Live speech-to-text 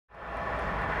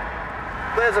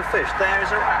there's a fish. There's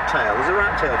a rat tail. There's a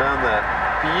rat tail down there.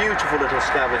 Beautiful little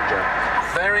scavenger.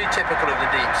 Very typical of the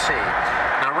deep sea.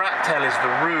 Now, rat tail is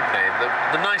the rude name.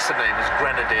 The nicer name is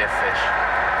Grenadier fish.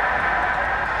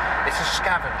 It's a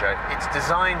scavenger. It's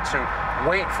designed to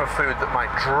wait for food that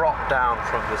might drop down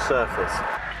from the surface.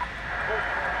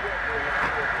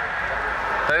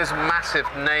 Those massive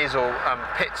nasal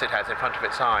pits it has in front of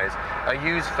its eyes are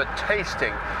used for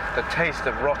tasting the taste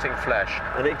of rotting flesh,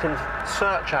 and it can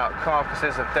search out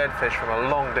carcasses of dead fish from a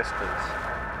long distance.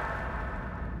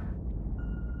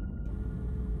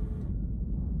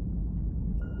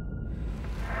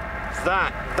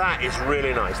 That is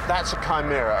really nice. That's a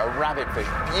Caimira, a rabbit fish,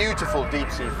 beautiful deep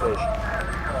sea fish.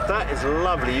 That is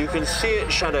lovely. You can see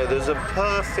its shadow. There's a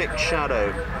perfect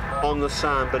shadow on the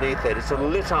sand beneath it. It's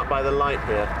lit up by the light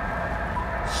here.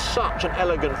 Such an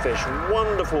elegant fish,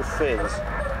 wonderful fins.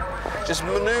 Just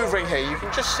manoeuvring here, you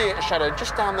can just see its shadow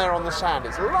just down there on the sand.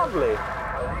 It's lovely.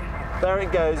 There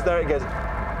it goes, there it goes.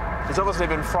 It's obviously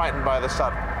been frightened by the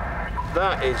sun.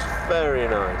 That is very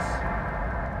nice.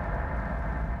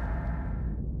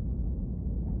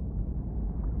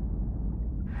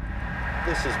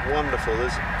 This is wonderful.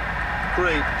 There's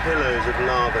great pillows of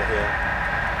lava here.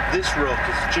 This rock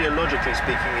is, geologically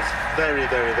speaking, is very,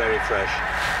 very, very fresh.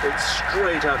 It's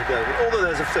straight out of gold. Although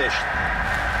there's a fish.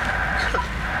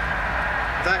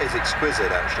 That is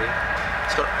exquisite, actually.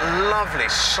 It's got lovely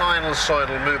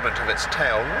sinusoidal movement of its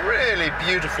tail. Really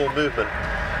beautiful movement.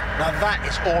 Now, that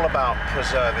is all about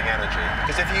preserving energy.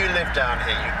 Because if you live down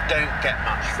here, you don't get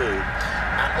much food.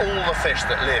 And all the fish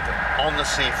that live on the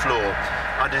sea floor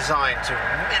are designed to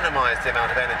minimize the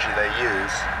amount of energy they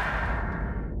use.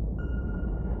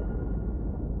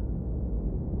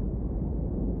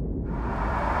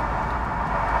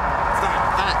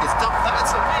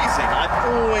 That's amazing. I've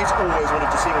always wanted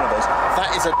to see one of those.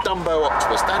 That is a Dumbo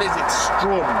Octopus. That is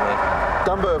extraordinary.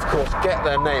 Dumbo, of course, get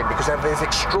their name because they have these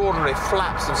extraordinary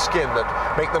flaps of skin that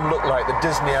make them look like the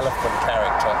Disney elephant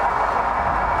character.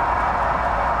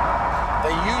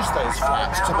 They use those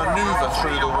flaps to maneuver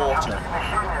through the water.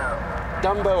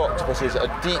 Dumbo octopuses are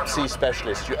deep sea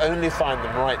specialists. You only find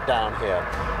them right down here.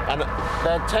 And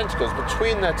their tentacles,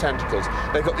 between their tentacles,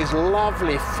 they've got these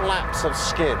lovely flaps of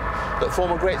skin that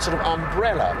form a great sort of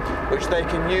umbrella, which they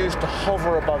can use to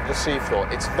hover above the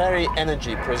seafloor. It's very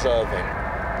energy preserving.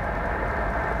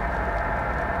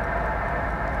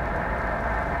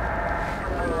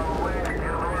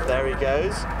 There he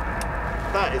goes.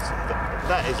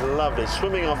 That is lovely.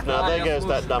 Swimming off now. There goes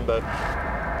that Dumbo.